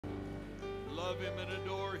love Him and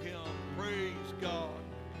adore Him. Praise God.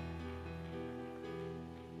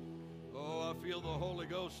 Oh, I feel the Holy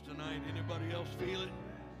Ghost tonight. Anybody else feel it?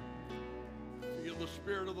 Feel the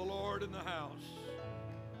Spirit of the Lord in the house.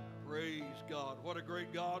 Praise God. What a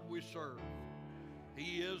great God we serve.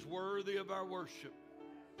 He is worthy of our worship.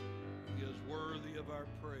 He is worthy of our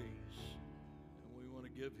praise. And we want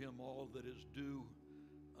to give Him all that is due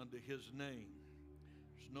unto His name.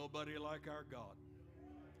 There's nobody like our God.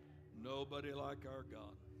 Nobody like our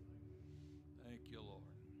God. Thank you, Lord.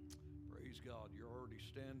 Praise God. You're already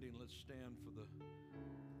standing. Let's stand for the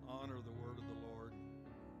honor of the word of the Lord.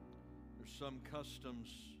 There's some customs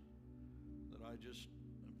that I just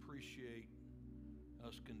appreciate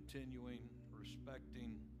us continuing,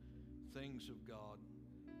 respecting things of God.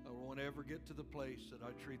 I won't ever get to the place that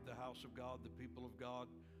I treat the house of God, the people of God,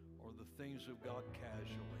 or the things of God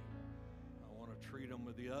casually. I want to treat them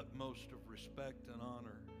with the utmost of respect and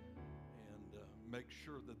honor and make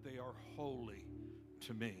sure that they are holy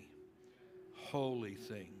to me. Holy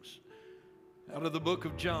things. Out of the book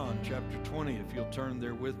of John, chapter 20, if you'll turn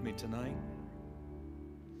there with me tonight.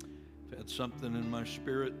 I've had something in my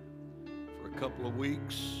spirit for a couple of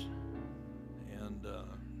weeks, and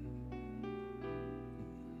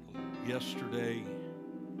yesterday,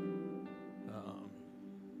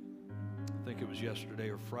 I think it was yesterday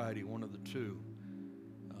or Friday, one of the two,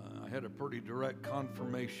 I had a pretty direct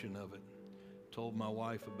confirmation of it. Told my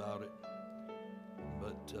wife about it,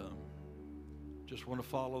 but just want to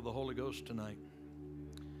follow the Holy Ghost tonight.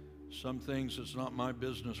 Some things, it's not my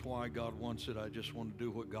business why God wants it. I just want to do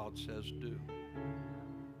what God says do.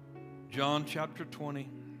 John chapter 20,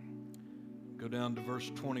 go down to verse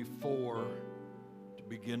 24 to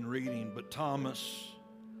begin reading. But Thomas,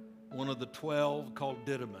 one of the 12, called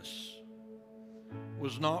Didymus,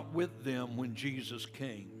 was not with them when Jesus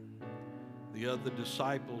came. The other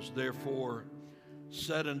disciples therefore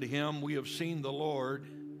said unto him, We have seen the Lord.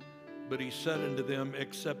 But he said unto them,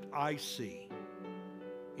 Except I see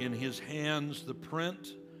in his hands the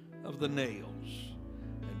print of the nails,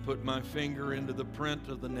 and put my finger into the print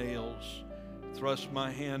of the nails, thrust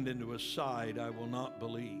my hand into his side, I will not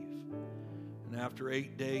believe. And after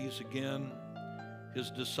 8 days again, his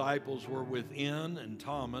disciples were within, and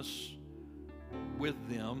Thomas with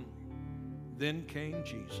them. Then came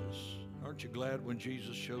Jesus. Aren't you glad when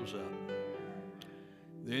Jesus shows up?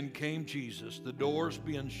 Then came Jesus, the doors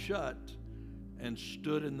being shut, and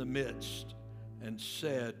stood in the midst, and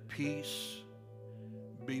said, Peace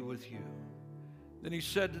be with you. Then he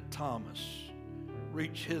said to Thomas,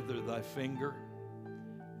 Reach hither thy finger,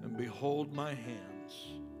 and behold my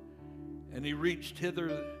hands. And he reached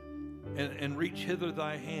hither, and reach hither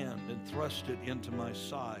thy hand, and thrust it into my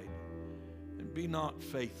side. And be not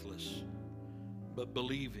faithless, but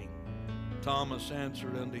believing. Thomas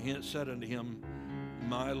answered unto him, said unto him,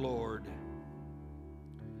 My Lord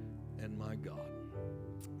and my God.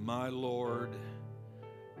 My Lord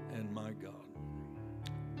and my God.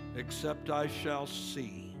 Except I shall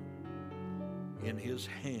see in his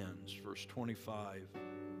hands, verse 25,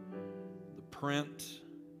 the print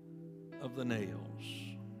of the nails.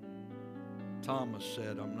 Thomas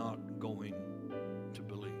said, I'm not going to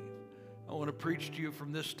believe. I want to preach to you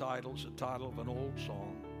from this title. It's the title of an old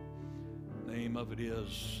song. The name of it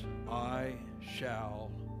is, I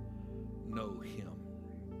shall know him.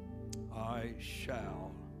 I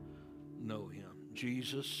shall know him.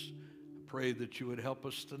 Jesus, I pray that you would help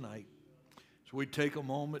us tonight. So we take a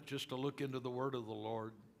moment just to look into the word of the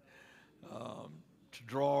Lord, to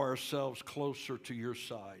draw ourselves closer to your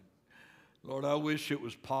side. Lord, I wish it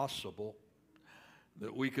was possible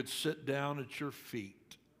that we could sit down at your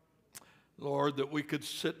feet. Lord, that we could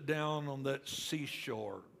sit down on that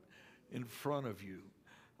seashore in front of you.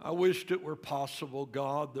 I wished it were possible,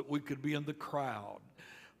 God, that we could be in the crowd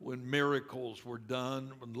when miracles were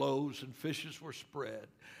done, when loaves and fishes were spread.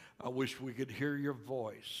 I wish we could hear your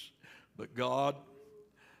voice. But God,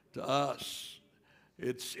 to us,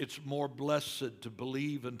 it's more blessed to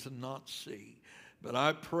believe and to not see. But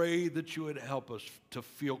I pray that you would help us to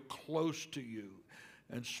feel close to you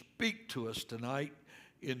and speak to us tonight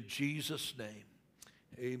in Jesus' name.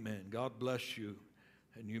 Amen. God bless you,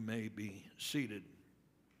 and you may be seated.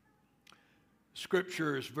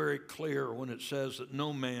 Scripture is very clear when it says that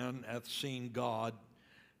no man hath seen God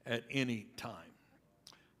at any time.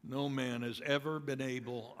 No man has ever been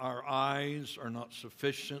able. Our eyes are not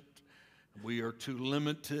sufficient. We are too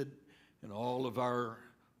limited in all of our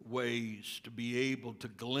ways to be able to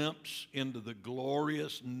glimpse into the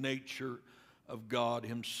glorious nature of God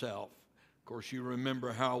himself. Of course, you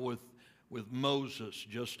remember how with Moses,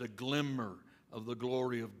 just a glimmer of the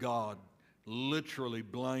glory of God literally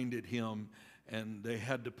blinded him, and they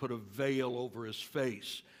had to put a veil over his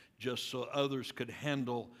face just so others could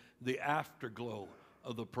handle the afterglow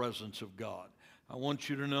of the presence of God. I want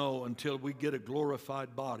you to know, until we get a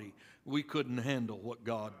glorified body, we couldn't handle what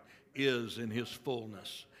God is in his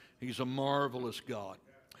fullness. He's a marvelous God.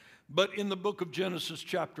 But in the book of Genesis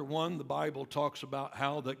chapter 1, the Bible talks about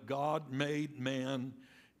how that God made man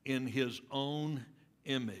in his own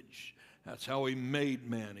image. That's how he made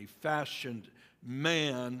man. He fashioned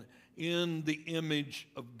man in the image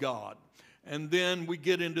of God. And then we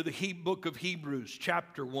get into the book of Hebrews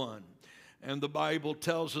chapter 1. And the Bible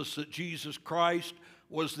tells us that Jesus Christ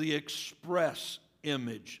was the express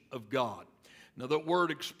image of God. Now, the word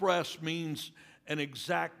express means an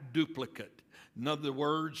exact duplicate. In other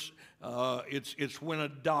words, it's when a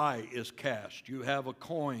die is cast. You have a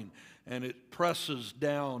coin, and it presses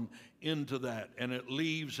down into that, and it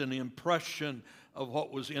leaves an impression of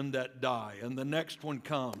what was in that die. And the next one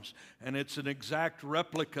comes, and it's an exact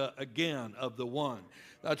replica again of the one.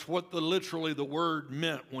 That's what literally the word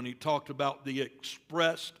meant when he talked about the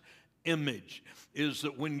expressed image, is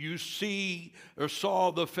that when you see or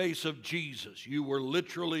saw the face of Jesus, you were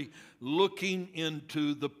literally looking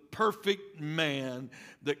into the perfect man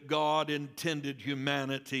that God intended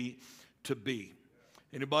humanity to be.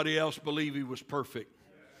 Anybody else believe he was perfect?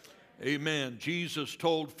 Amen. Jesus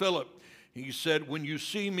told Philip, he said, when you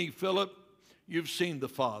see me, Philip, you've seen the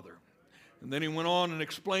Father. And then he went on and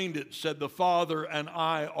explained it, said the Father and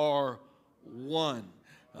I are one.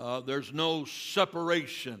 There's no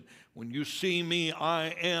separation. When you see me,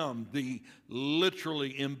 I am the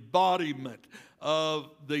literally embodiment of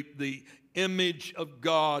the image of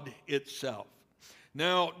God itself.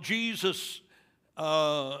 Now, Jesus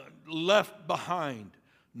left behind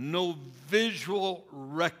no visual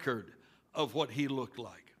record of what he looked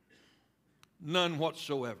like. None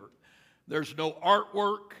whatsoever. There's no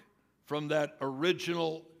artwork from that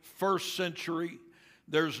original first century.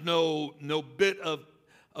 There's no bit of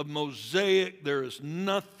mosaic. There is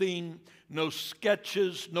nothing, no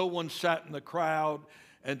sketches. No one sat in the crowd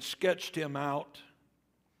and sketched him out.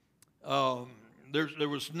 There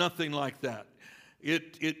was nothing like that.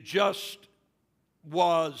 It just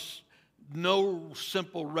was no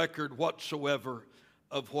simple record whatsoever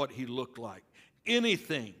of what he looked like.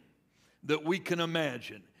 Anything that we can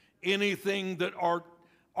imagine, anything that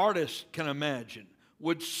artists can imagine,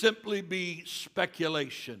 would simply be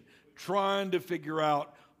speculation, trying to figure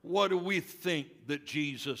out what do we think that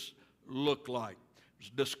Jesus looked like.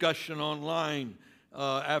 There's discussion online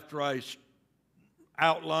after I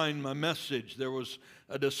outlined my message. There was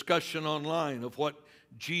a discussion online of what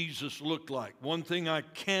Jesus looked like. One thing I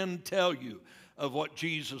can tell you of what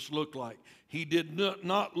Jesus looked like, he did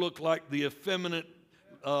not look like the effeminate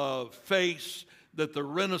face that the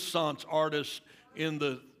Renaissance artists in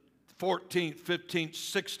the 14th, 15th,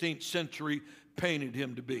 16th century painted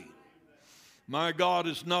him to be. My God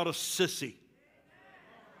is not a sissy.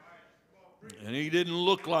 And he didn't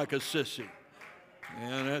look like a sissy.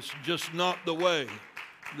 And that's just not the way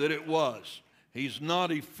that it was. He's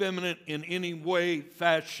not effeminate in any way,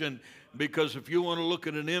 fashion, because if you want to look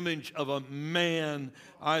at an image of a man,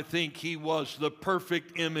 I think he was the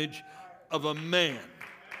perfect image of a man.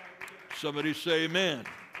 Somebody say amen.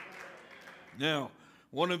 Now,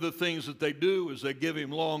 one of the things that they do is they give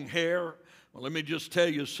him long hair. Well, let me just tell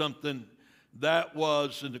you something. That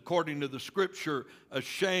was, and according to the scripture, a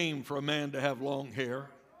shame for a man to have long hair.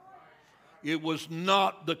 It was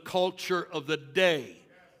not the culture of the day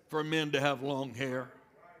for men to have long hair.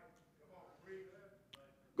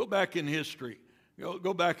 Go back in history.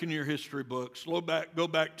 Go back in your history books. Go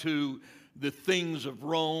back to the things of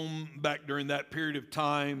Rome back during that period of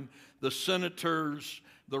time. The senators,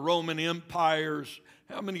 the Roman empires.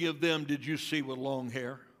 How many of them did you see with long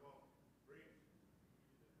hair?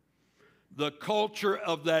 The culture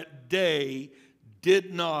of that day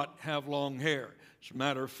did not have long hair. As a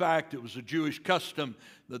matter of fact, it was a Jewish custom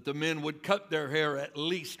that the men would cut their hair at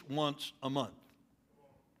least once a month.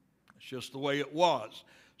 It's just the way it was.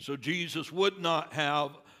 So Jesus would not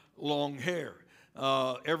have long hair.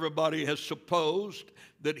 Everybody has supposed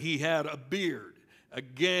that he had a beard.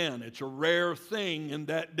 Again, it's a rare thing in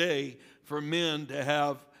that day for men to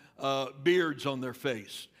have beards on their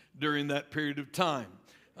face during that period of time.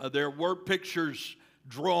 There were pictures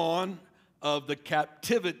drawn of the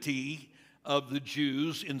captivity of the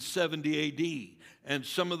Jews in 70 A.D., and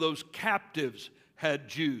some of those captives had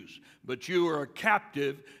Jews. But you are a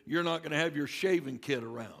captive, you're not going to have your shaving kit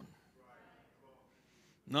around.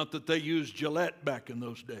 Not that they used Gillette back in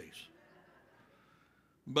those days.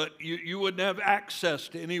 But you wouldn't have access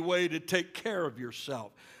to any way to take care of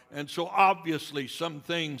yourself. And so obviously some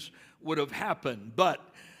things would have happened. But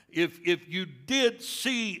if you did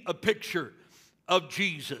see a picture of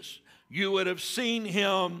Jesus, you would have seen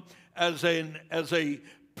him as a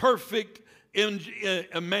perfect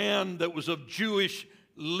a man that was of Jewish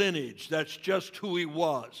lineage. That's just who he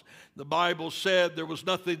was. The Bible said there was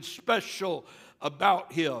nothing special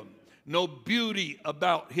about him, no beauty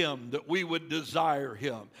about him that we would desire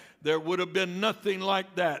him. There would have been nothing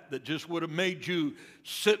like that just would have made you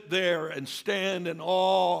sit there and stand in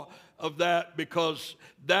awe of that, because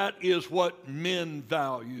that is what men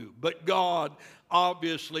value. But God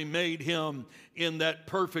obviously made him in that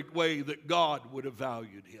perfect way that God would have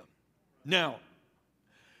valued him. Now,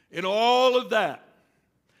 in all of that,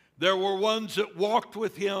 there were ones that walked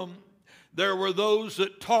with him. There were those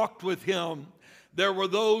that talked with him. There were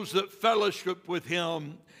those that fellowshiped with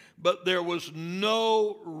him. But there was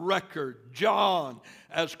no record. John,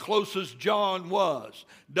 as close as John was,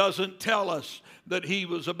 doesn't tell us that he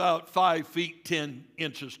was about 5 feet 10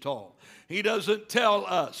 inches tall. He doesn't tell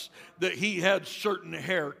us that he had certain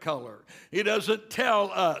hair color. He doesn't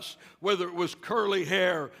tell us whether it was curly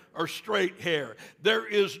hair or straight hair. There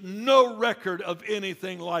is no record of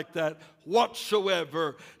anything like that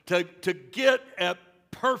whatsoever to get a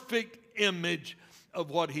perfect image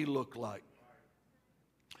of what he looked like.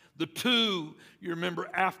 The two, you remember,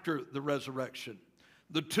 after the resurrection,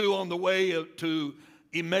 the two on the way to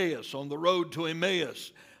Emmaus, on the road to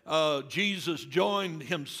Emmaus, Jesus joined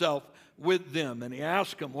himself with them, and he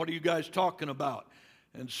asked them, "What are you guys talking about?"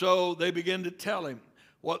 And so they began to tell him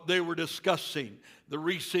what they were discussing, the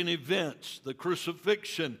recent events, the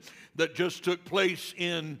crucifixion that just took place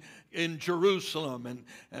in Jerusalem,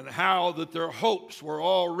 and how that their hopes were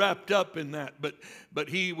all wrapped up in that. But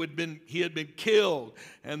he had been killed,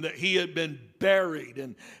 and that he had been buried.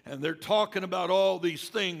 And they're talking about all these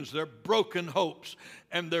things, their broken hopes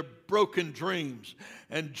and their broken dreams.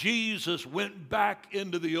 And Jesus went back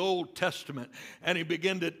into the Old Testament, and he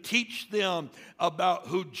began to teach them about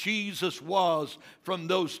who Jesus was from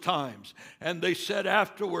those times. And they said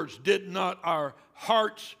afterwards, "Did not our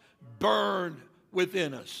hearts burn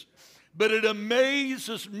within us?" But it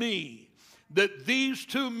amazes me that these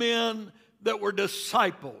two men that were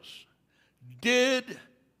disciples did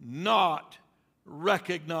not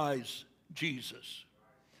recognize Jesus.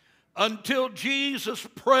 Until Jesus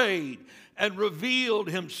prayed and revealed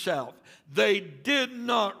himself, they did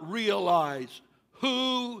not realize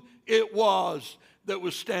who it was that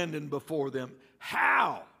was standing before them.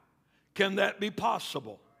 How can that be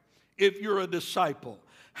possible if you're a disciple?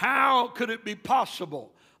 How could it be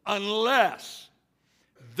possible unless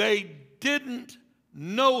they didn't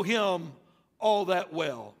know him all that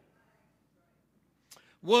well?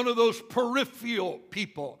 One of those peripheral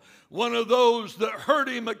people, one of those that heard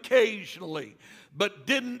him occasionally, but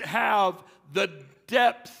didn't have the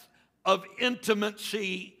depth of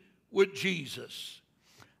intimacy with Jesus.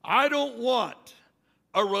 I don't want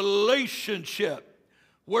a relationship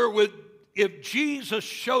where if Jesus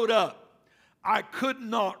showed up, I could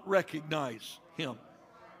not recognize him.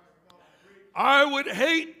 I would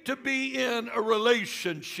hate to be in a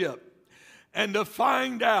relationship and to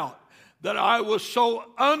find out that I was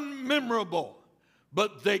so unmemorable,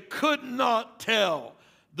 but they could not tell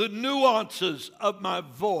the nuances of my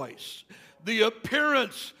voice, the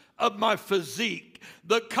appearance of my physique,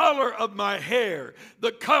 the color of my hair,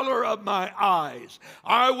 the color of my eyes.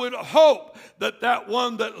 I would hope that that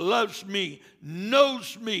one that loves me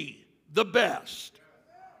knows me the best.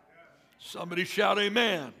 Somebody shout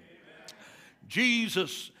amen.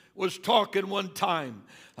 Jesus was talking one time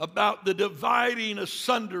about the dividing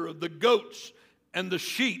asunder of the goats and the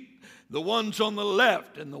sheep, the ones on the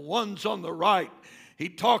left and the ones on the right. He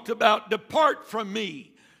talked about, "Depart from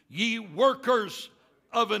me, ye workers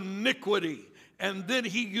of iniquity." And then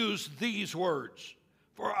he used these words,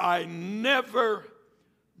 "For I never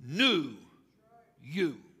knew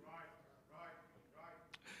you."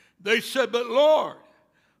 They said, "But Lord,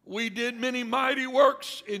 we did many mighty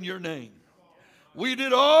works in your name. We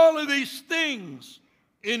did all of these things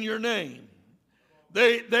in your name."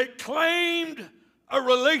 They claimed a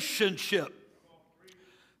relationship,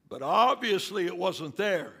 but obviously it wasn't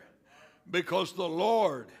there, because the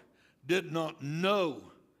Lord did not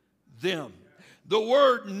know them. The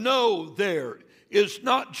word "know" there is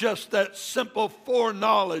not just that simple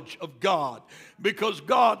foreknowledge of God, because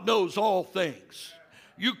God knows all things.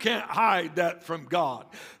 You can't hide that from God.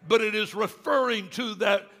 But it is referring to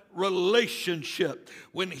that relationship.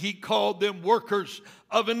 When he called them workers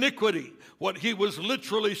of iniquity, what he was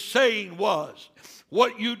literally saying was,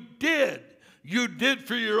 what you did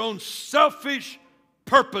for your own selfish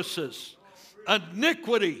purposes.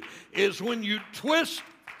 Iniquity is when you twist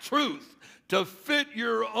truth to fit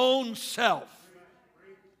your own self.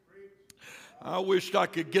 I wished I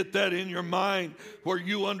could get that in your mind where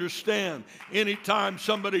you understand. Anytime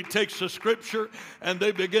somebody takes the Scripture and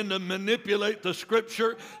they begin to manipulate the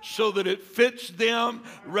Scripture so that it fits them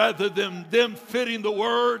rather than them fitting the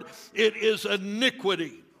Word, it is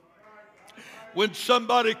iniquity. When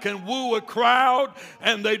somebody can woo a crowd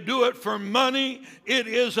and they do it for money, it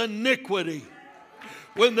is iniquity.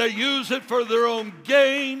 When they use it for their own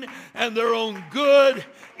gain and their own good,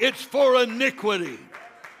 it's for iniquity.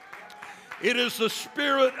 It is the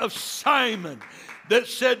spirit of Simon that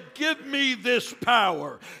said, give me this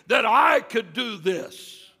power that I could do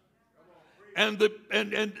this. And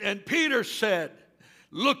Peter said,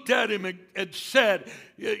 looked at him and said,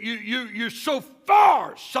 you're so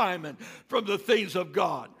far, Simon, from the things of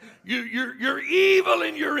God. You're evil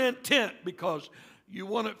in your intent because you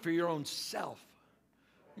want it for your own self.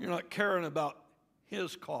 You're not caring about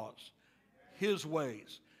his cause, his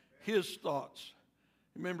ways, his thoughts.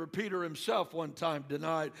 Remember, Peter himself one time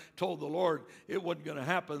told the Lord it wasn't going to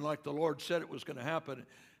happen like the Lord said it was going to happen.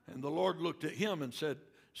 And the Lord looked at him and said,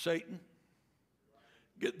 Satan,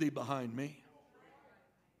 get thee behind me.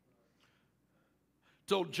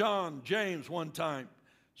 Told James one time,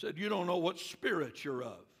 said, you don't know what spirit you're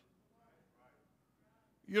of.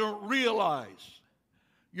 You don't realize.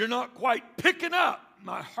 You're not quite picking up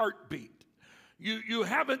my heartbeat. You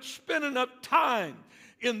haven't spent enough time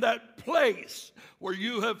in that place where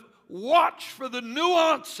you have watched for the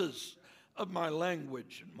nuances of my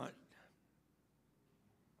language.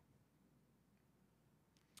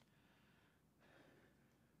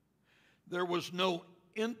 There was no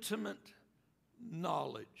intimate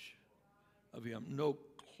knowledge of him, no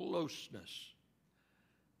closeness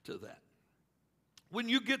to that. When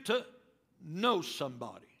you get to know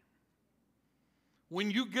somebody, when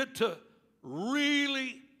you get to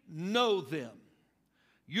really know them,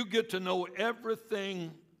 you get to know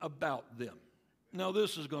everything about them. Now,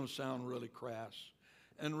 this is going to sound really crass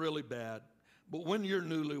and really bad, but when you're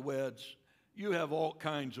newlyweds, you have all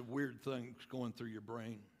kinds of weird things going through your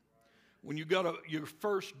brain. When you got your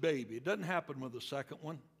first baby, it doesn't happen with the second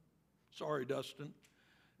one. Sorry, Dustin.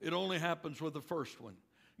 It only happens with the first one.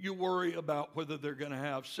 You worry about whether they're going to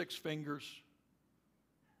have 6 fingers.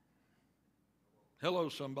 Hello,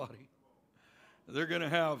 somebody. They're going to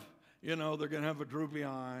have, they're going to have a droopy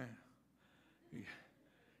eye.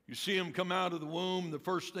 You see them come out of the womb, the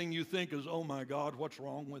first thing you think is, oh my God, what's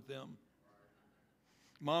wrong with them?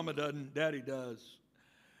 Mama doesn't, Daddy does.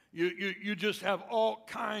 You just have all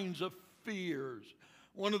kinds of fears.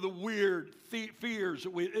 One of the weird fears,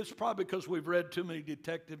 it's probably because we've read too many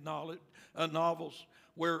detective novels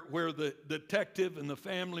where the detective and the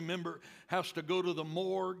family member has to go to the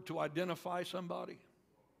morgue to identify somebody.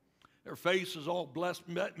 Their face is all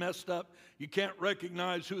messed up. You can't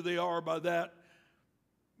recognize who they are by that.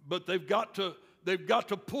 But they've got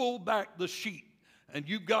to pull back the sheet. And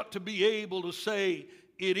you've got to be able to say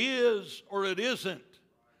it is or it isn't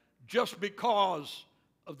just because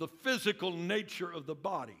of the physical nature of the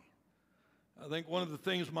body. I think one of the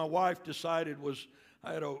things my wife decided was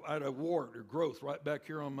I had a wart or growth right back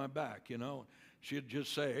here on my back, She'd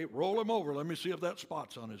just say, hey, roll him over. Let me see if that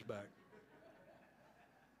spot's on his back.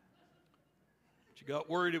 She got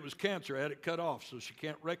worried it was cancer. I had it cut off, so she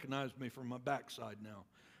can't recognize me from my backside now.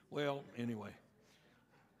 Well, anyway.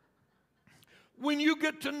 When you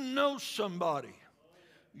get to know somebody,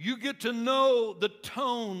 you get to know the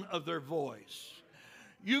tone of their voice.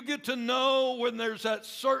 You get to know when there's that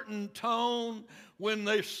certain tone, when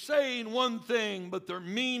they're saying one thing, but they're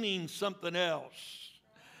meaning something else.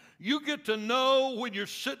 You get to know when you're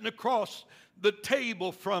sitting across the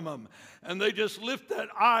table from them and they just lift that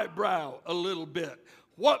eyebrow a little bit.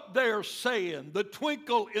 What they're saying, the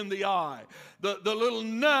twinkle in the eye, the little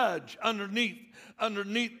nudge underneath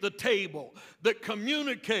the table that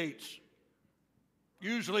communicates.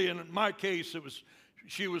 Usually in my case,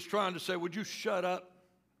 she was trying to say, would you shut up?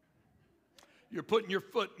 You're putting your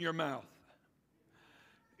foot in your mouth.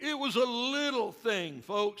 It was a little thing,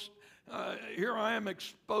 folks. Here I am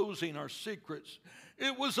exposing our secrets.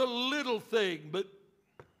 It was a little thing, but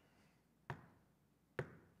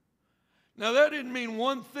now that didn't mean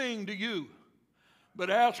one thing to you, but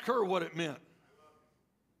ask her what it meant.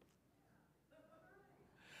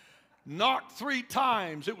 Knock 3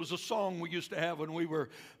 times. It was a song we used to have when we were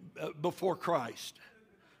before Christ.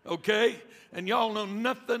 Okay? And y'all know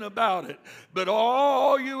nothing about it. But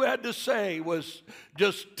all you had to say was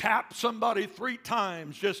just tap somebody 3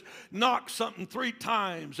 times, just knock something 3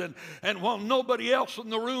 times. And while nobody else in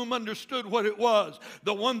the room understood what it was,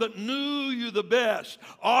 the one that knew you the best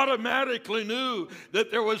automatically knew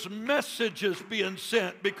that there was messages being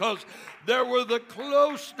sent, because there were the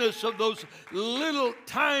closeness of those little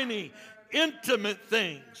tiny intimate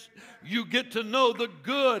things. You get to know the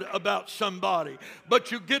good about somebody,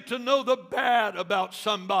 but you get to know the bad about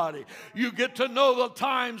somebody. You get to know the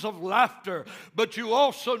times of laughter, but you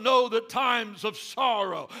also know the times of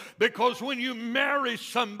sorrow. Because when you marry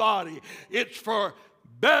somebody, it's for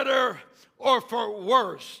better or for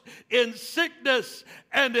worse, in sickness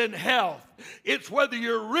and in health. It's whether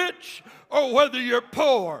you're rich or whether you're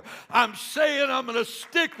poor. I'm saying I'm going to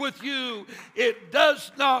stick with you. It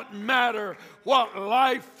does not matter what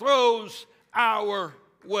life throws our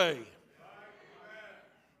way.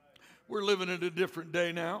 We're living in a different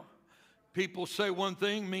day now. People say one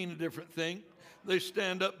thing, mean a different thing. They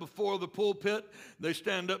stand up before the pulpit, they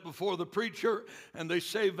stand up before the preacher, and they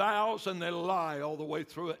say vows and they lie all the way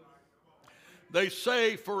through it. They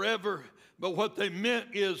say forever, but what they meant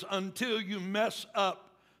is until you mess up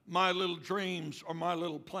my little dreams or my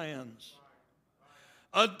little plans.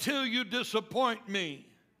 Until you disappoint me.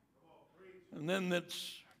 And then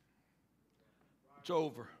it's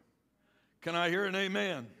over. Can I hear an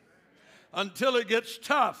amen? Until it gets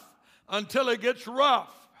tough. Until it gets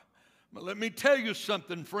rough. But let me tell you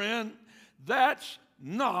something, friend. That's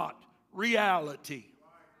not reality.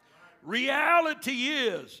 Reality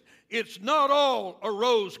is, it's not all a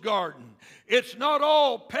rose garden. It's not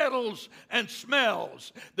all petals and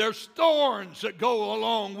smells. There's thorns that go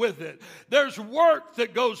along with it. There's work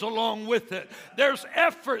that goes along with it. There's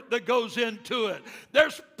effort that goes into it.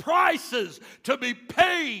 There's prices to be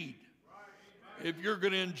paid if you're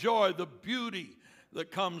going to enjoy the beauty that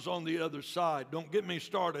comes on the other side. Don't get me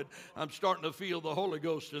started. I'm starting to feel the Holy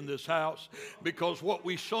Ghost in this house, because what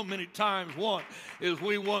we so many times want is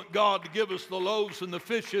we want God to give us the loaves and the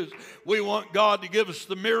fishes. We want God to give us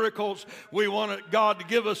the miracles. We want God to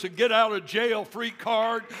give us a get out of jail free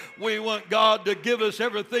card. We want God to give us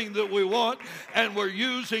everything that we want, and we're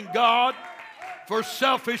using God for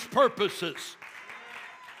selfish purposes.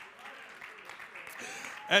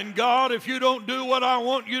 And God, if you don't do what I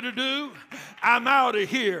want you to do, I'm out of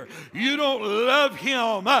here. You don't love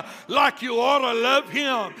him like you ought to love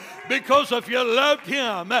him. Because if you loved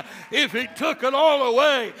him, if he took it all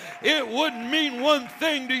away, it wouldn't mean one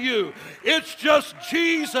thing to you. It's just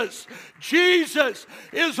Jesus. Jesus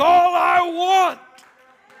is all I want.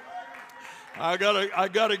 I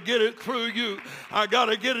gotta get it through you. I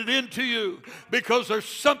gotta get it into you, because there's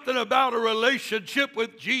something about a relationship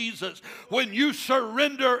with Jesus. When you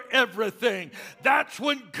surrender everything, that's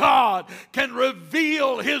when God can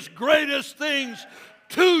reveal his greatest things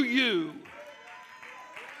to you.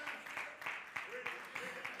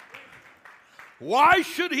 Why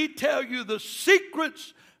should he tell you the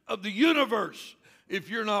secrets of the universe if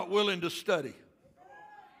you're not willing to study?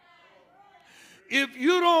 If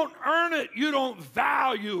you don't earn it, you don't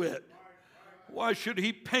value it. Why should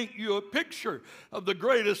he paint you a picture of the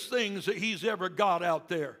greatest things that he's ever got out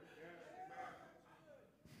there?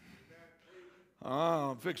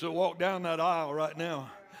 I'm fixing to walk down that aisle right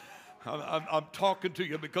now. I'm talking to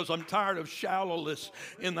you because I'm tired of shallowness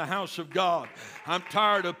in the house of God. I'm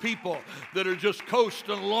tired of people that are just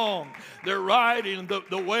coasting along. They're riding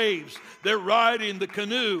the waves. They're riding the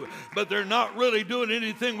canoe, but they're not really doing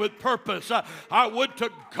anything with purpose. I would to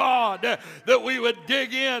God that we would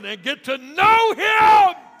dig in and get to know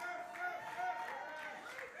him.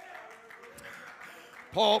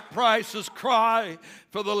 Paul Price's cry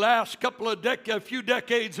for the last few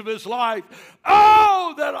decades of his life,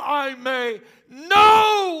 oh, that I may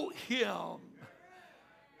know him.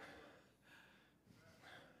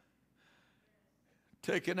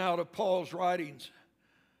 Taken out of Paul's writings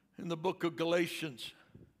in the book of Galatians,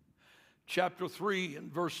 chapter 3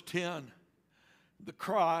 and verse 10, the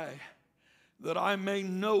cry that I may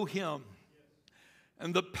know him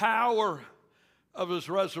and the power of his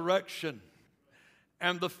resurrection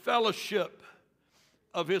and the fellowship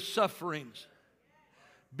of his sufferings,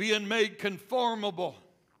 being made conformable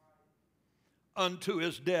unto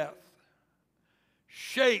his death,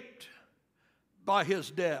 shaped by his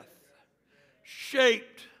death,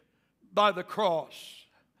 shaped by the cross,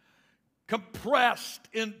 compressed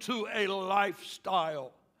into a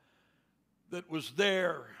lifestyle that was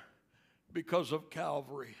there because of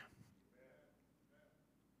Calvary.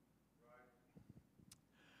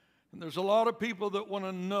 And there's a lot of people that want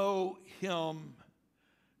to know him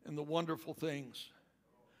and the wonderful things.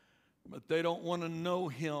 But they don't want to know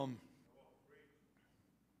Him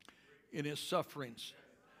in His sufferings.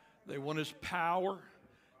 They want His power.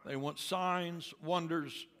 They want signs,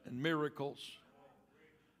 wonders, and miracles.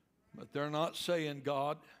 But they're not saying,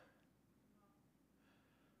 God,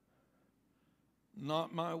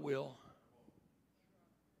 not my will,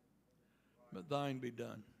 but thine be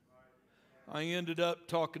done. I ended up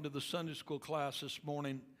talking to the Sunday school class this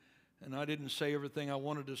morning, and I didn't say everything I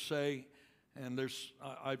wanted to say. And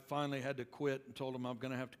I finally had to quit and told them I'm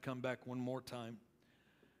going to have to come back one more time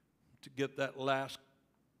to get that last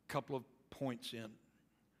couple of points in,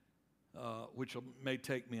 which may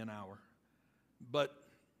take me an hour. But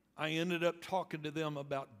I ended up talking to them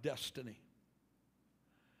about destiny.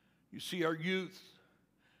 You see, our youth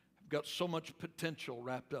have got so much potential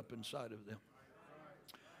wrapped up inside of them.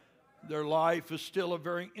 Their life is still a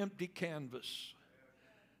very empty canvas.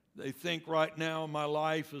 They think right now, my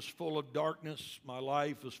life is full of darkness, my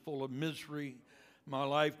life is full of misery, my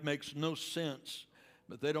life makes no sense.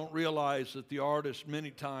 But they don't realize that the artist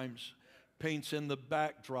many times paints in the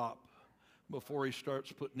backdrop before he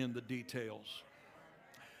starts putting in the details.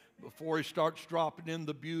 Before he starts dropping in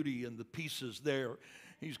the beauty and the pieces there,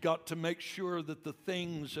 he's got to make sure that the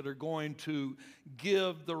things that are going to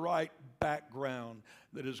give the right background,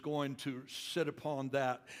 that is going to sit upon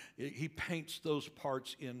that, he paints those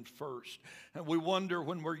parts in first. And we wonder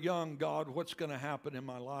when we're young, God, what's going to happen in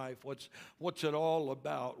my life? What's it all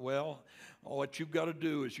about? Well, what you've got to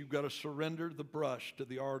do is you've got to surrender the brush to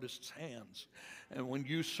the artist's hands. And when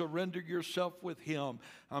you surrender yourself with Him,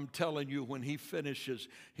 I'm telling you, when He finishes,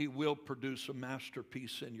 He will produce a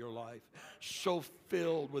masterpiece in your life, so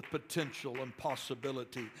filled with potential and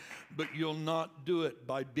possibility. But you'll not do it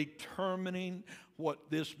by determining what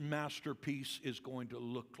this masterpiece is going to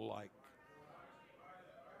look like.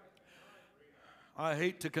 I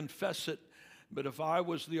hate to confess it, but if I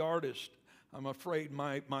was the artist, I'm afraid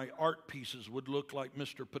my art pieces would look like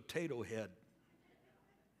Mr. Potato Head.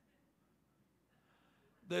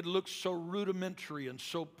 They'd look so rudimentary and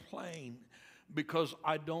so plain because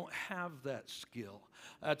I don't have that skill.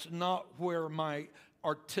 That's not where my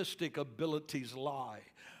artistic abilities lie.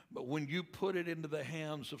 But when you put it into the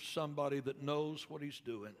hands of somebody that knows what he's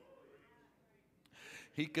doing,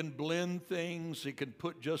 he can blend things. He can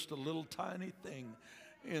put just a little tiny thing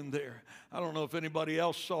in there. I don't know if anybody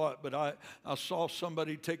else saw it, but I saw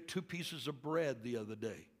somebody take 2 pieces of bread the other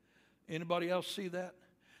day. Anybody else see that?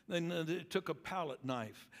 Then they took a palette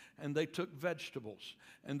knife and they took vegetables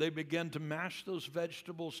and they began to mash those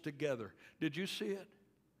vegetables together. Did you see it?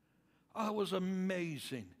 Oh, it was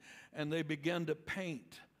amazing. And they began to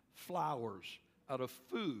paint flowers out of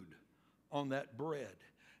food on that bread.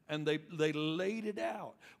 And they laid it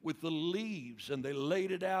out with the leaves, and they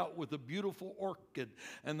laid it out with a beautiful orchid,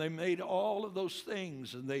 and they made all of those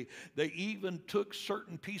things, and they even took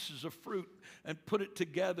certain pieces of fruit and put it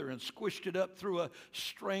together and squished it up through a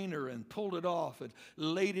strainer and pulled it off and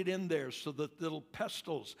laid it in there so that little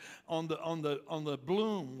pestils on the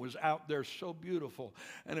bloom was out there, so beautiful,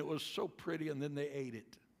 and it was so pretty, and then they ate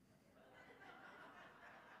it.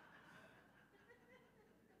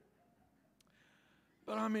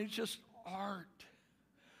 But I mean, it's just art.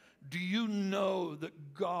 Do you know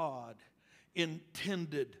that God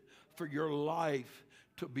intended for your life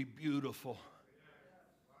to be beautiful?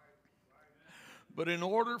 But in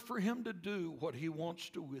order for Him to do what He wants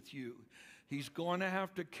to with you, He's going to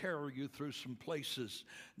have to carry you through some places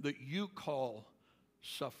that you call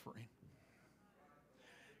suffering.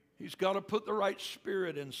 He's got to put the right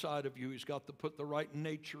spirit inside of you. He's got to put the right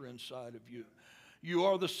nature inside of you. You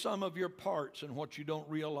are the sum of your parts, and what you don't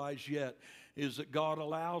realize yet is that God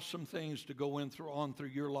allows some things to go on through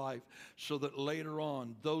your life so that later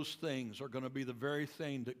on those things are going to be the very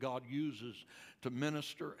thing that God uses to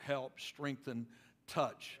minister, help, strengthen,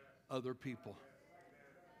 touch other people.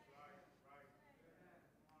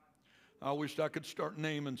 I wish I could start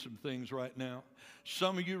naming some things right now.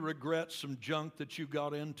 Some of you regret some junk that you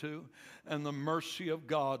got into, and the mercy of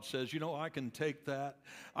God says, you know, I can take that.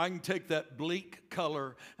 I can take that bleak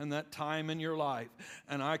color and that time in your life,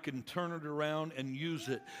 and I can turn it around and use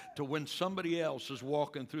it to when somebody else is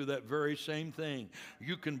walking through that very same thing,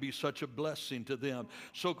 you can be such a blessing to them.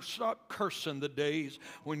 So stop cursing the days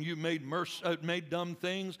when you made dumb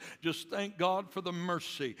things. Just thank God for the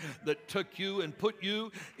mercy that took you and put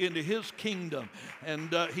you into His kingdom,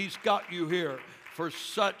 and He's got you here for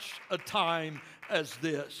such a time as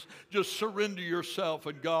this. Just surrender yourself,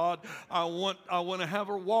 and God, I want to have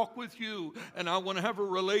a walk with you, and I want to have a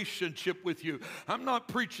relationship with you. I'm not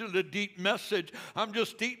preaching a deep message. I'm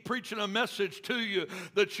just preaching a message to you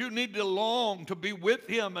that you need to long to be with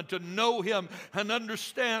Him and to know Him and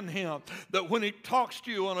understand Him. That when He talks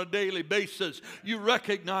to you on a daily basis, you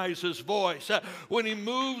recognize His voice. When He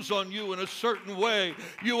moves on you in a certain way,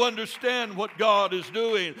 you understand what God is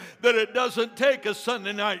doing. That it doesn't take a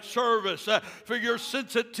Sunday night service for your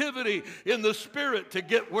sensitivity in the Spirit to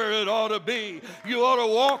get where it ought to be. You ought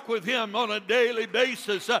to walk with Him on a daily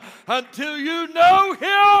basis until you know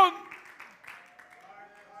Him.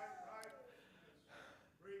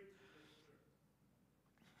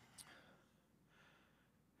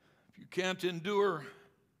 If you can't endure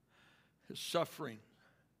His suffering,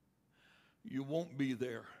 you won't be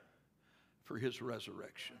there for His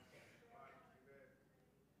resurrection.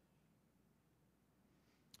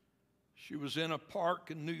 She was in a park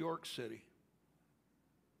in New York City.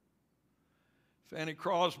 Fanny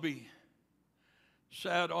Crosby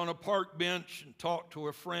sat on a park bench and talked to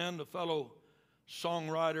a friend, a fellow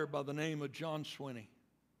songwriter by the name of John Swinney.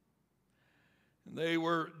 And they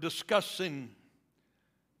were discussing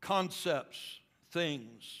concepts,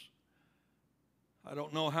 things. I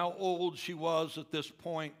don't know how old she was at this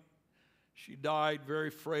point. She died very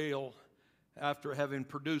frail after having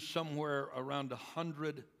produced somewhere around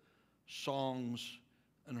 100 songs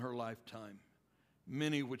in her lifetime,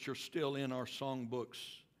 many which are still in our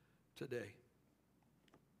songbooks today.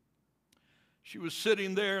 She was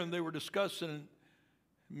sitting there and they were discussing,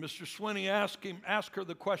 and Mr. Swinney asked her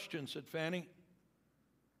the question, said, Fanny,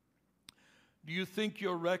 do you think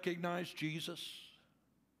you'll recognize Jesus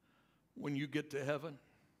when you get to heaven?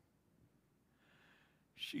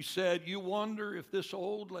 She said, you wonder if this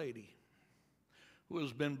old lady who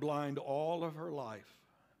has been blind all of her life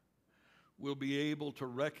will be able to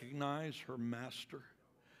recognize her Master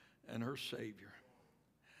and her Savior.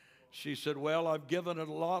 She said, well, I've given it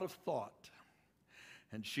a lot of thought.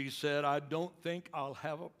 And she said, I don't think I'll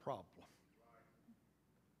have a problem.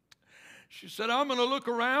 She said, I'm going to look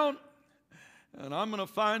around and I'm going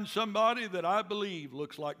to find somebody that I believe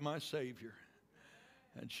looks like my Savior.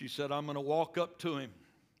 And she said, I'm going to walk up to him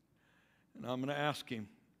and I'm going to ask him,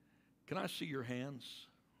 can I see your hands?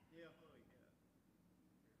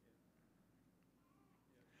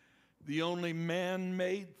 The only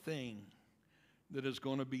man-made thing that is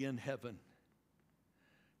going to be in heaven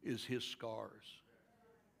is his scars.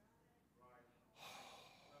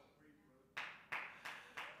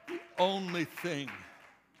 The only thing.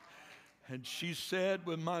 And she said,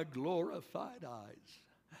 with my glorified eyes,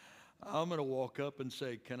 I'm going to walk up and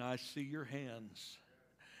say, can I see your hands?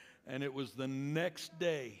 And it was the next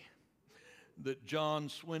day that John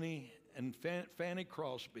Swinney and Fanny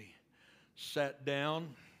Crosby sat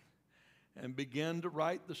down and began to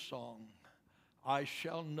write the song, I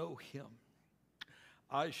shall know him.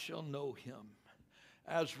 I shall know him.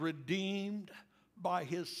 As redeemed by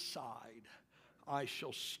his side, I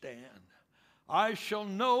shall stand. I shall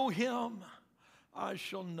know him. I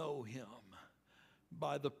shall know him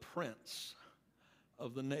by the prints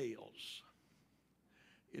of the nails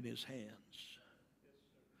in his hands.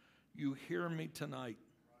 You hear me tonight?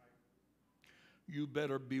 You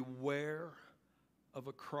better beware of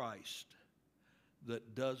a Christ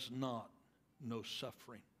that does not know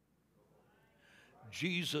suffering.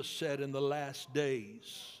 Jesus said in the last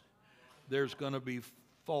days, there's going to be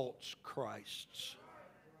false Christs.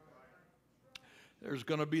 There's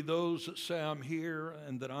going to be those that say I'm here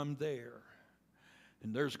and that I'm there.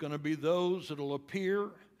 And there's going to be those that will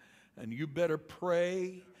appear, and you better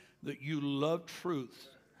pray that you love truth.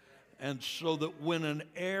 And so that when an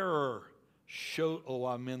error shows, oh,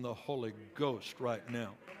 I'm in the Holy Ghost right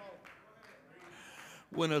now.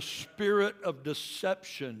 When a spirit of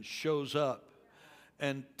deception shows up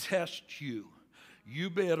and tests you, you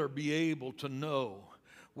better be able to know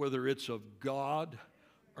whether it's of God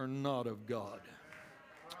or not of God.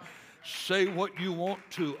 Say what you want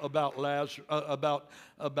to about Lazarus,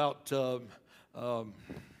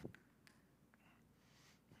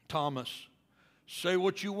 Thomas. Say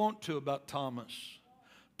what you want to about Thomas.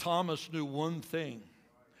 Thomas knew one thing.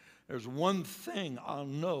 There's one thing I'll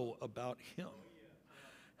know about him.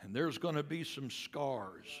 And there's going to be some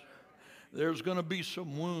scars. There's going to be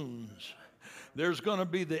some wounds. There's going to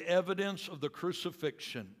be the evidence of the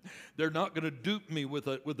crucifixion. They're not going to dupe me with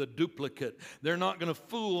a duplicate. They're not going to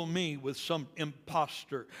fool me with some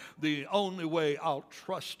imposter. The only way I'll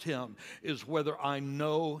trust him is whether I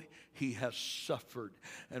know he has suffered.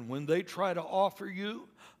 And when they try to offer you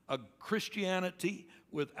a Christianity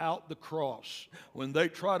without the cross, when they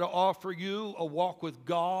try to offer you a walk with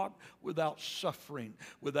God without suffering,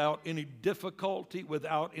 without any difficulty,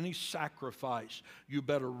 without any sacrifice, you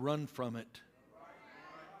better run from it.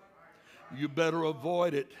 You better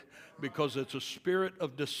avoid it, because it's a spirit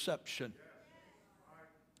of deception.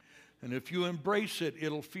 And if you embrace it,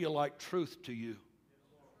 it'll feel like truth to you.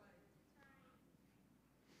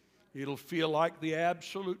 It'll feel like the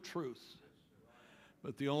absolute truth.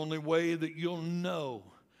 But the only way that you'll know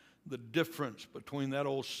the difference between that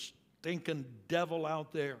old stinking devil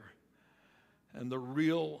out there and the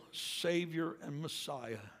real Savior and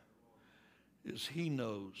Messiah is He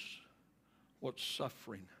knows what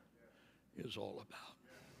suffering is all about.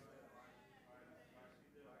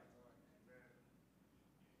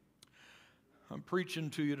 I'm preaching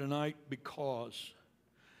to you tonight because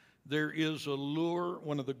there is a lure,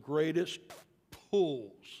 one of the greatest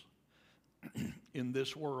pulls in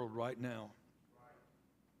this world right now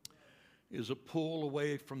is a pull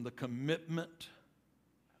away from the commitment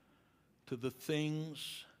to the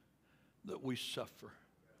things that we suffer.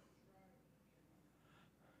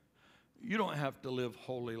 You don't have to live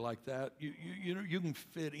holy like that. You can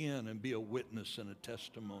fit in and be a witness and a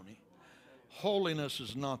testimony. Holiness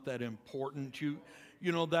is not that important. You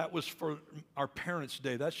know, that was for our parents'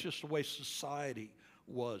 day. That's just the way society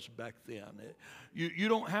was back then. You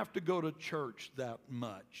don't have to go to church that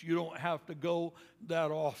much. You don't have to go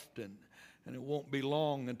that often. And it won't be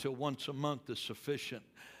long until once a month is sufficient.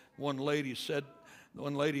 One lady said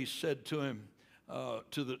to him,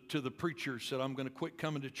 to the preacher, said, "I'm going to quit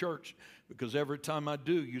coming to church because every time I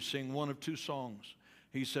do, you sing one of two songs."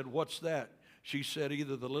 He said, "What's that?" She said,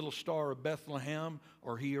 "Either the little star of Bethlehem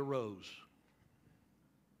or He arose."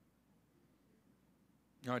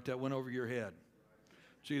 All right, that went over your head.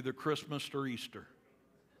 It's either Christmas or Easter.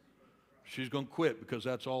 She's going to quit because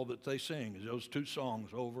that's all that they sing, is those two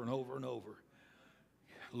songs over and over and over.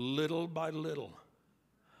 Little by little,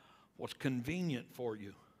 what's convenient for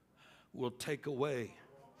you will take away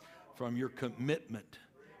from your commitment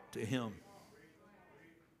to Him.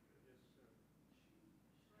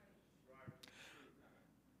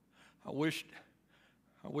 I wished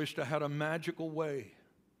I had a magical way.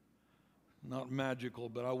 Not magical,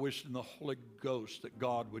 but I wish in the Holy Ghost that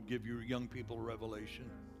God would give you young people revelation.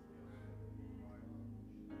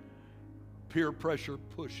 Peer pressure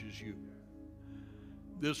pushes you.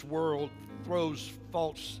 This world throws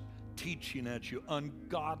false teaching at you,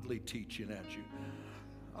 ungodly teaching at you.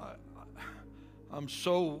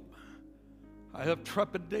 I have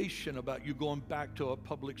trepidation about you going back to a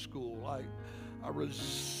public school. I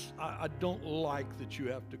don't like that you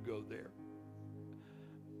have to go there.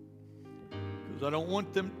 Because I don't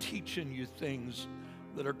want them teaching you things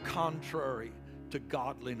that are contrary to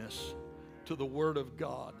godliness, to the Word of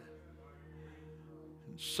God.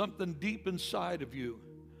 And something deep inside of you,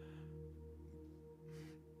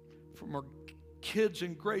 from our kids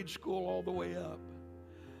in grade school all the way up,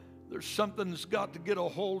 there's something that's got to get a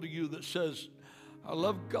hold of you that says, "I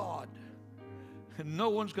love God, and no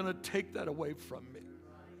one's going to take that away from me."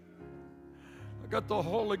 I got the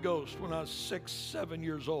Holy Ghost when I was 6, 7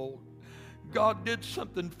 years old. God did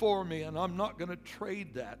something for me, and I'm not going to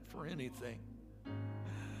trade that for anything.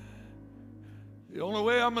 The only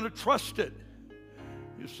way I'm going to trust it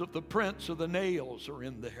is if the prints of the nails are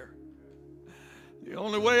in there. The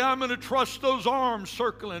only way I'm going to trust those arms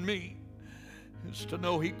circling me is to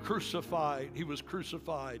know He was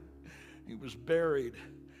crucified, He was buried,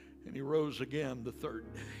 and He rose again the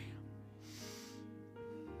third day.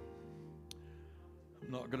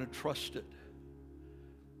 I'm not going to trust it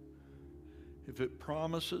if it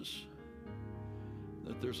promises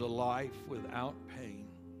that there's a life without pain.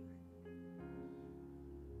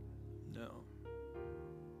 No.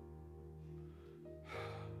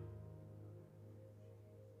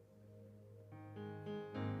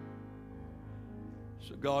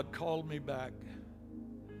 So God called me back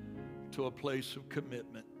to a place of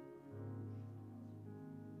commitment.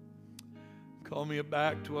 Called me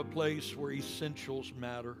back to a place where essentials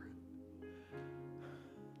matter.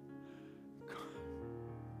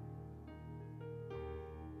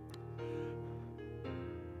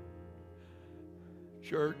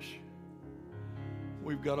 Church,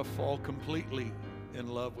 we've got to fall completely in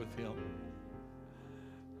love with Him.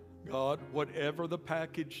 God, whatever the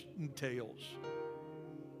package entails,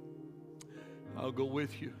 I'll go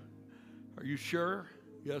with you. Are you sure?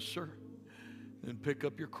 Yes, sir. Then pick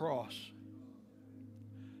up your cross.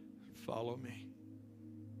 Follow me.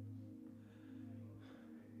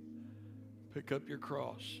 Pick up your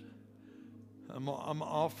cross. I'm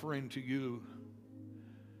offering to you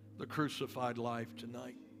the crucified life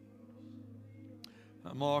tonight.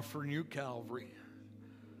 I'm offering you Calvary,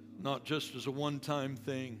 not just as a one-time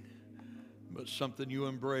thing, but something you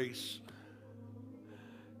embrace.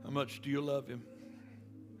 How much do you love Him?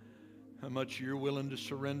 How much you're willing to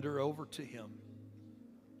surrender over to Him?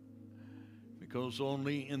 Because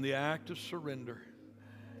only in the act of surrender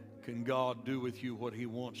can God do with you what He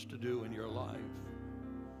wants to do in your life.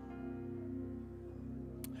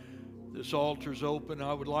 This altar's open.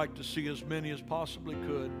 I would like to see as many as possibly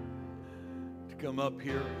could to come up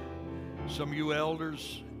here. Some of you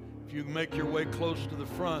elders, if you can make your way close to the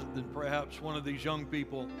front, then perhaps one of these young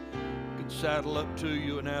people could saddle up to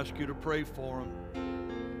you and ask you to pray for them.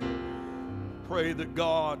 Pray that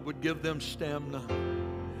God would give them stamina.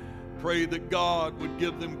 Pray that God would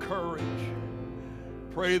give them courage.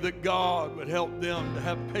 Pray that God would help them to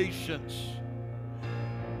have patience.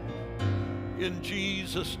 In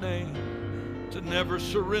Jesus' name, to never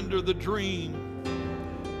surrender the dream,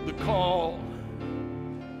 the call.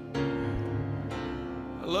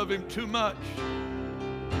 I love Him too much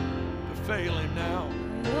to fail Him now.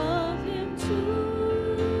 Love Him too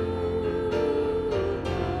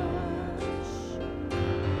much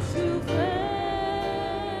to fail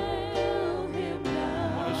Him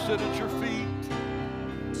now. I want to sit at your feet.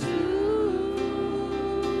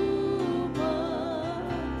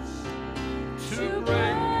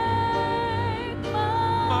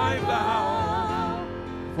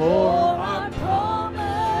 For I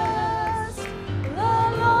promised the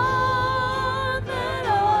Lord that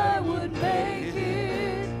I would make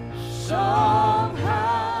it somehow,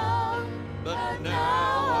 but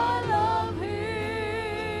now I love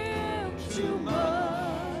Him too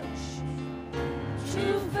much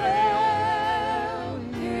to fail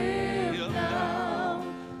Him now.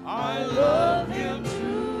 I love Him too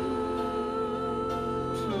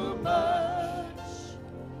much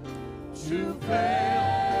to fail.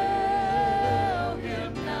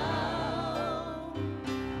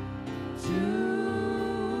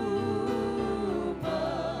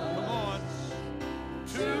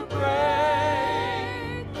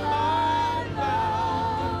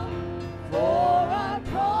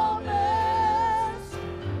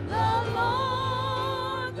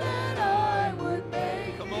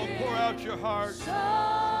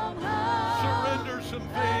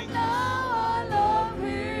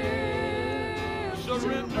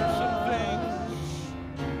 Surrender some things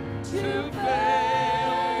to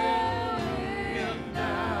fail Him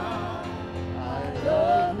now. I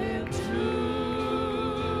love Him too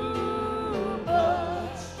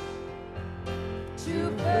much to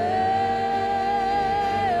fail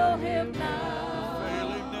Him now. Fail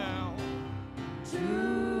Him now. Too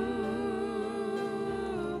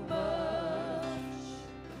much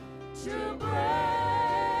to break.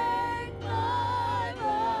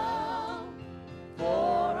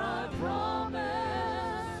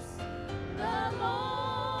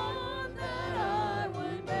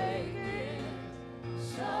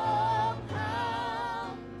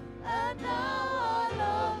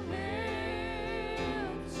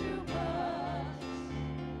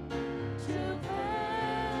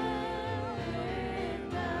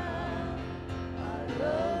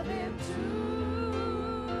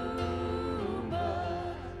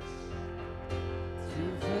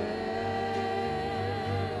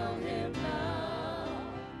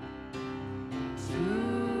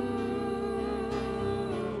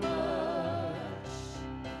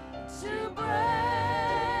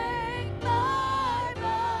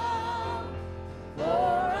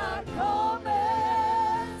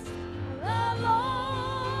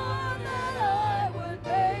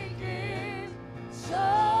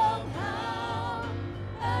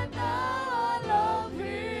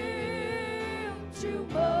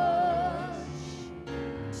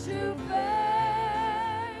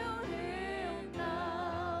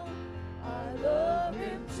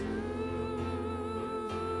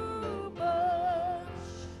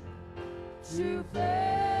 To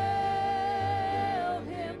fail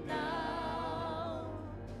Him now,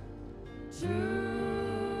 too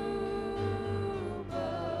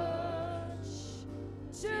much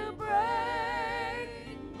to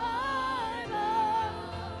break my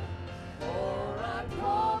vow. For I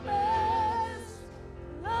promised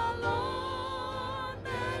the Lord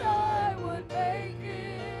that I would make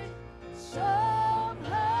it somehow,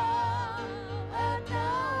 and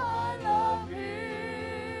now I love Him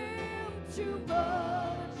too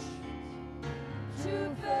much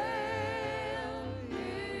to fail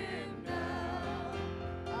Him now.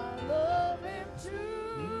 I love Him too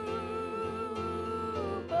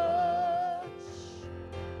much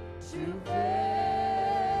to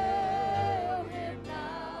fail Him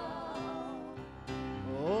now.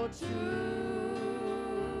 Oh, too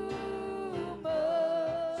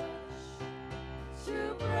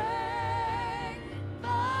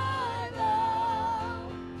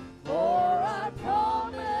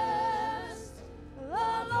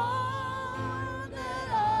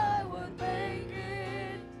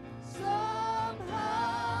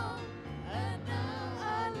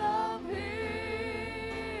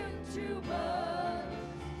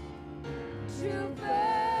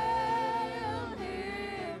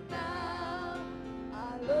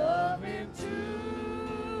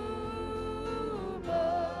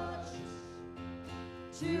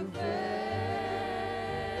to fail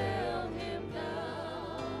him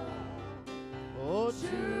now. Oh, too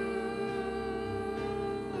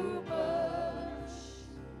much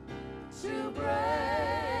to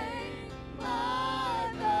break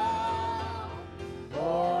my vow,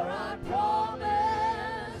 for I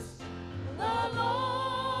promised the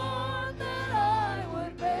Lord that I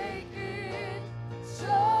would make it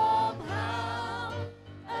somehow,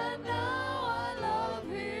 and now I love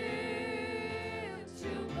him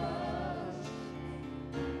too much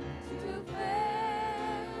to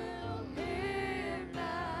fail him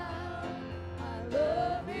now. I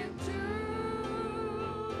love him too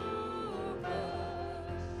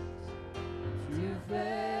much to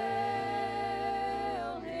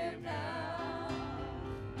fail him now.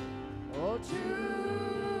 Oh, too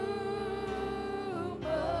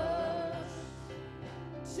much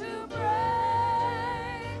to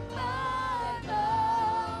break my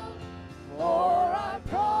vow, for I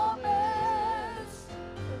promised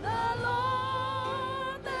the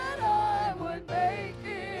Lord that I would make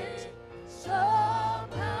it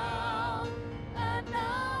somehow, and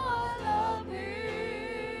now I love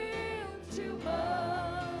him too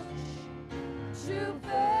much to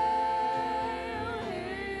fail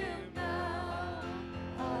him now.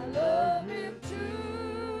 I love him too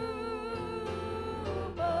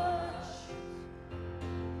much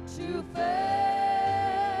to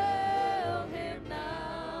fail him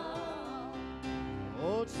now.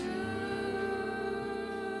 Oh, too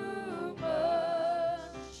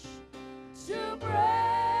much to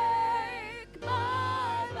break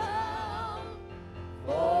my vow,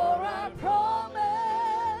 for I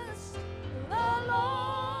promised the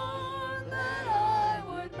Lord that I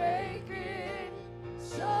would make it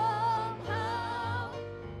somehow,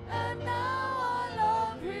 and now I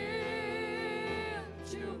love him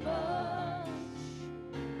too much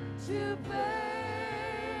to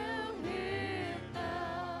fail him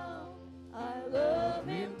now. I love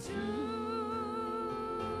him too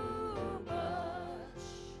much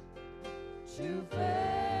to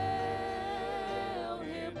fail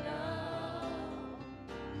him now.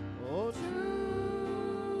 Oh, too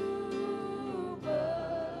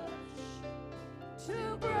much to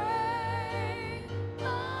break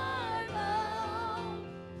my vow,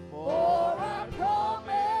 for I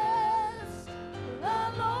promised the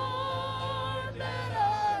Lord that I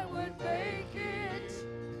would make it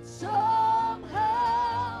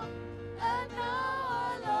somehow, and now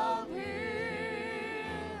I love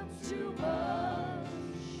him too much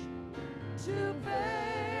to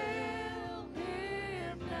fail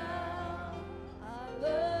him now. I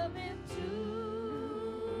love him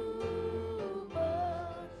too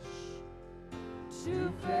much to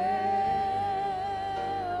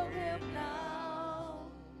fail him now.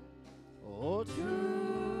 Oh, too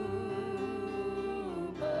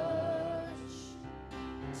much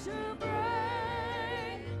to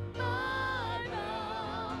break my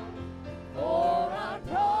vow, for I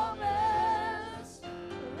promised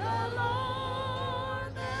the Lord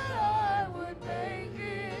that I would make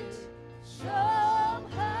it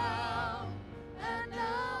somehow, and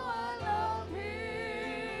now I love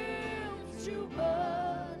him too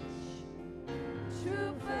much to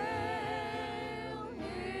fail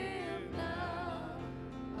him now.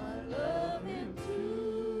 I love him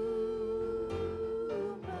too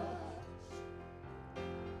much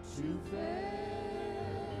to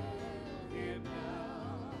fail him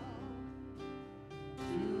now.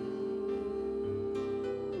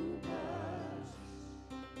 Too much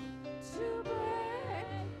to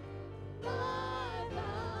break my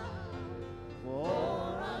vow, for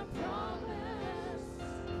I promised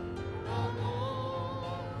the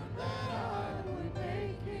Lord that I would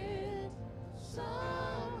make it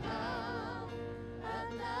somehow, and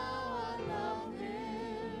now I love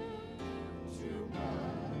him too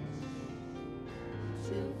much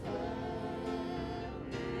to fail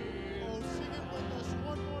him. Oh, sing it with us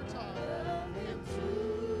one more time. Love him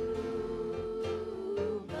too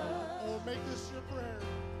much Oh, make this your prayer.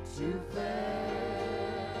 to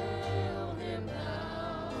fail him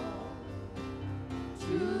now.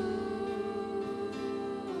 Too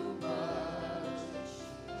much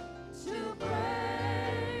to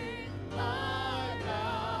break my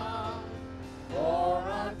vow, for I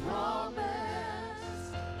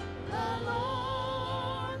promised the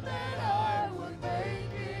Lord that I would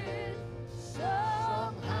make it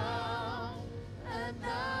somehow, and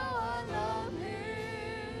now I love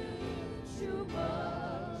him too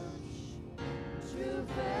much to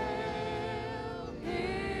fail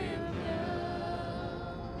him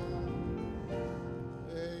now.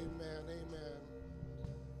 Amen. Amen.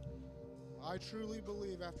 I truly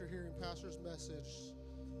believe after hearing Pastor's message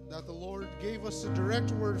that the Lord gave us a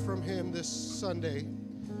direct word from him this Sunday.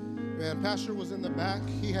 Man, Pastor was in the back.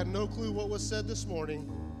 He had no clue what was said this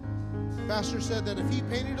morning. Pastor said that if he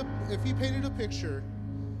painted a picture,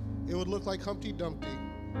 it would look like Humpty Dumpty.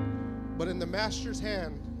 But in the master's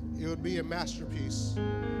hand, it would be a masterpiece.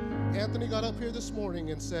 Anthony got up here this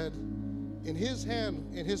morning and said, in his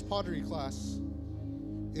hand, in his pottery class,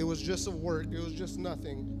 it was just a work, it was just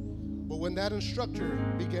nothing. But when that instructor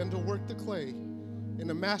began to work the clay in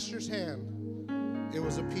the master's hand, it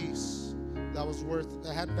was a piece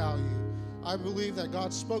that had value. I believe that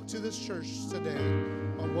God spoke to this church today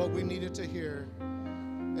on what we needed to hear.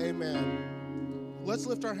 Amen. Let's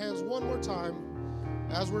lift our hands one more time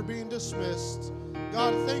as we're being dismissed.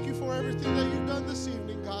 God, thank you for everything that you've done this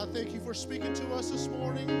evening, God. Thank you for speaking to us this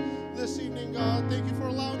evening, God. Thank you for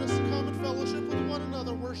allowing us to come and fellowship with one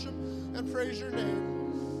another, worship and praise your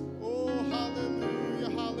name. Oh, hallelujah,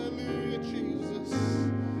 hallelujah, Jesus.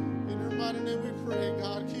 In your mighty name we pray,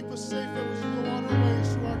 God. Keep us safe as we go on our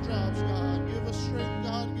ways to our jobs, God. Give us strength,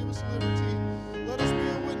 God. Give us liberty. Let us be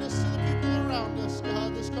a witness to the people around us,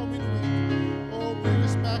 God, this coming week. Oh, bring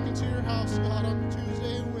us back into your house, God, on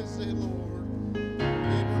Tuesday and Wednesday, Lord. In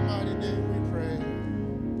your mighty name we pray.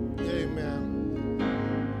 Amen.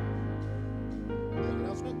 Any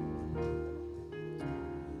announcement?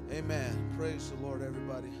 Amen. Praise the Lord,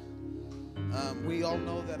 everybody. We all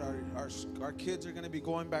know that our kids are going to be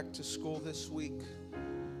going back to school this week.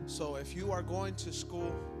 So if you are going to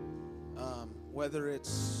school, whether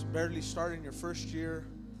it's barely starting your first year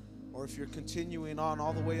or if you're continuing on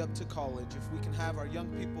all the way up to college, if we can have our young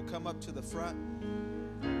people come up to the front,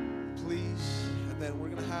 please. And then we're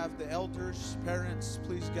going to have the elders, parents,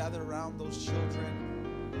 please gather around those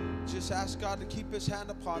children. Just ask God to keep his hand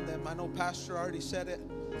upon them. I know Pastor already said it,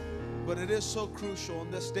 but it is so crucial in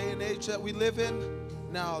this day and age that we live in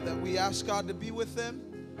now that we ask God to be with them,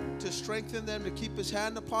 to strengthen them, to keep his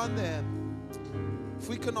hand upon them. If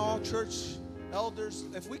we can all, church elders,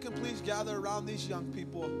 if we can please gather around these young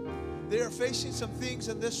people. They are facing some things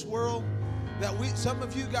in this world that some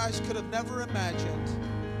of you guys could have never imagined.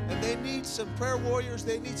 And they need some prayer warriors.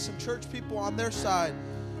 They need some church people on their side.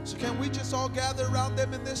 So can we just all gather around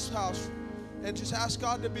them in this house and just ask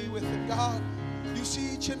God to be with them? God, you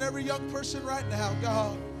see each and every young person right now,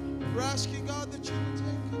 God. We're asking, God, that you would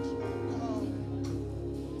take control, God.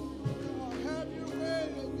 God, have your way,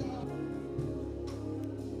 oh God.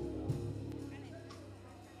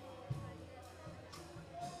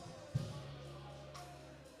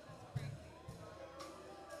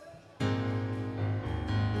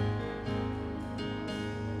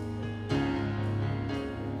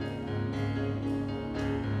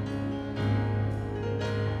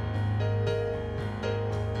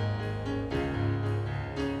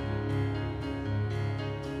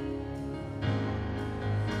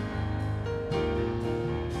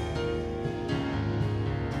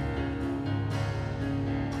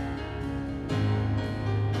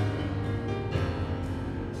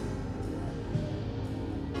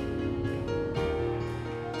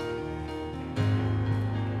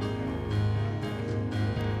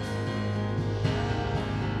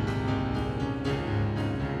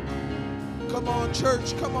 Come on,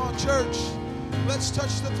 church. Come on, church. Let's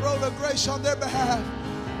touch the throne of grace on their behalf.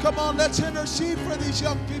 Come on, let's intercede for these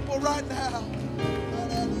young people right now.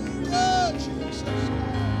 Hallelujah, Jesus.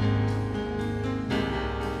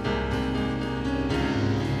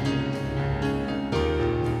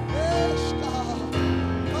 Yes, God.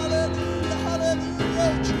 Hallelujah,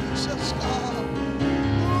 hallelujah, Jesus, God.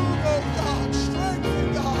 Move, oh God.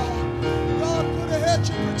 Strengthen, God. God, put a hedge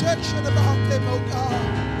of protection about them, oh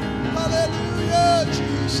God. Hallelujah,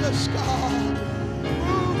 Jesus, God.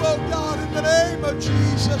 Move, oh God, in the name of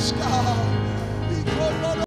Jesus, God.